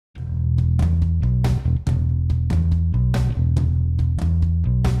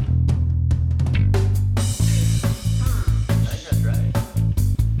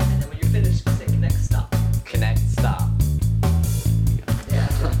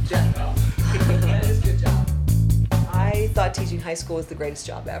thought teaching high school was the greatest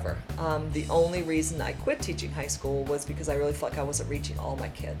job ever. The only reason I quit teaching high school was because I really felt like I wasn't reaching all my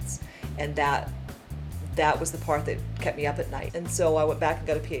kids. And that was the part that kept me up at night. And so I went back and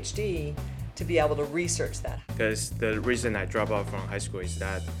got a PhD to be able to research that. Because the reason I dropped out from high school is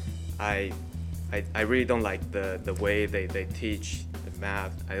that I really don't like the way they teach the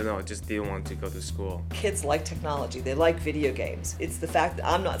math. I don't know, I just didn't want to go to school. Kids like technology, they like video games. It's the fact that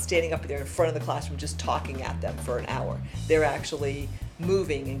I'm not standing up there in front of the classroom just talking at them for an hour. They're actually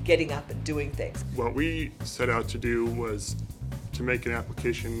moving and getting up and doing things. What we set out to do was to make an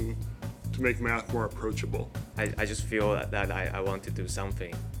application to make math more approachable. I just feel that I want to do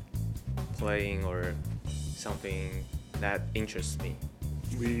something, playing or something that interests me.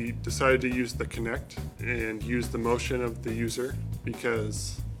 We decided to use the Kinect and use the motion of the user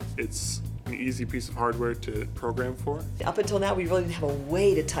because it's an easy piece of hardware to program for. Up until now, we really didn't have a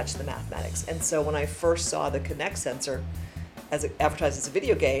way to touch the mathematics. And so when I first saw the Kinect sensor as advertised as a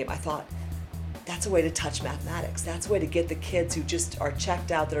video game, I thought, that's a way to touch mathematics. That's a way to get the kids who just are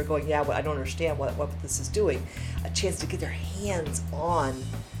checked out, that are going, yeah, well, I don't understand what this is doing, a chance to get their hands on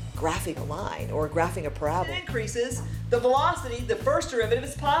graphing a line or graphing a parabola. It increases the velocity, the first derivative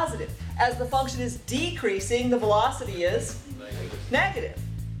is positive. As the function is decreasing, the velocity is negative.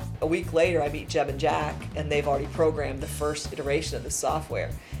 A week later, I meet Jeb and Jack, and they've already programmed the first iteration of the software.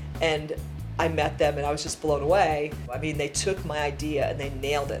 And I met them, and I was just blown away. I mean, they took my idea and they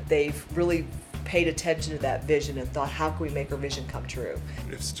nailed it. They've really paid attention to that vision and thought, how can we make our vision come true?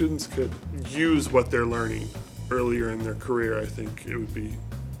 If students could use what they're learning earlier in their career, I think it would be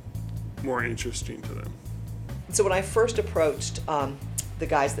more interesting to them. So when I first approached the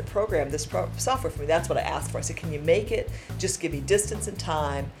guys that programmed this software for me, that's what I asked for. I said, can you make it, just give me distance and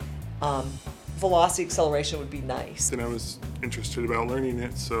time, velocity acceleration would be nice. And I was interested about learning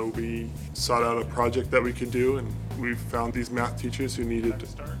it, so we sought out a project that we could do, and we found these math teachers who needed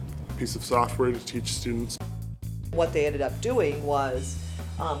a piece of software to teach students. What they ended up doing was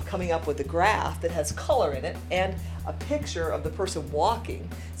coming up with a graph that has color in it and a picture of the person walking.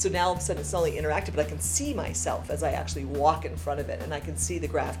 So now all of a sudden it's not only interactive, but I can see myself as I actually walk in front of it, and I can see the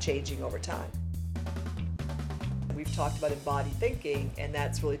graph changing over time. We've talked about embodied thinking, and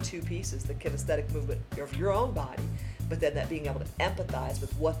that's really two pieces: the kinesthetic movement of your own body, but then that being able to empathize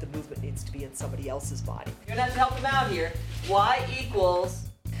with what the movement needs to be in somebody else's body. You're gonna have to help them out here. Y equals.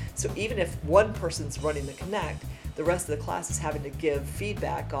 So even if one person's running the Kinect, the rest of the class is having to give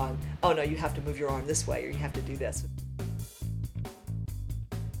feedback on, oh no, you have to move your arm this way, or you have to do this.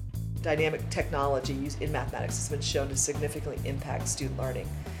 Dynamic technology used in mathematics has been shown to significantly impact student learning.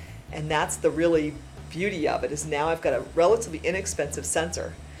 And that's the really beauty of it, is now I've got a relatively inexpensive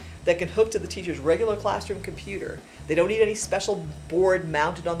sensor that can hook to the teacher's regular classroom computer. They don't need any special board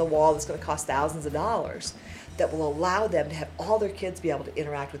mounted on the wall that's going to cost thousands of dollars, that will allow them to have all their kids be able to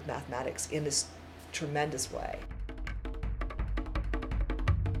interact with mathematics in this tremendous way.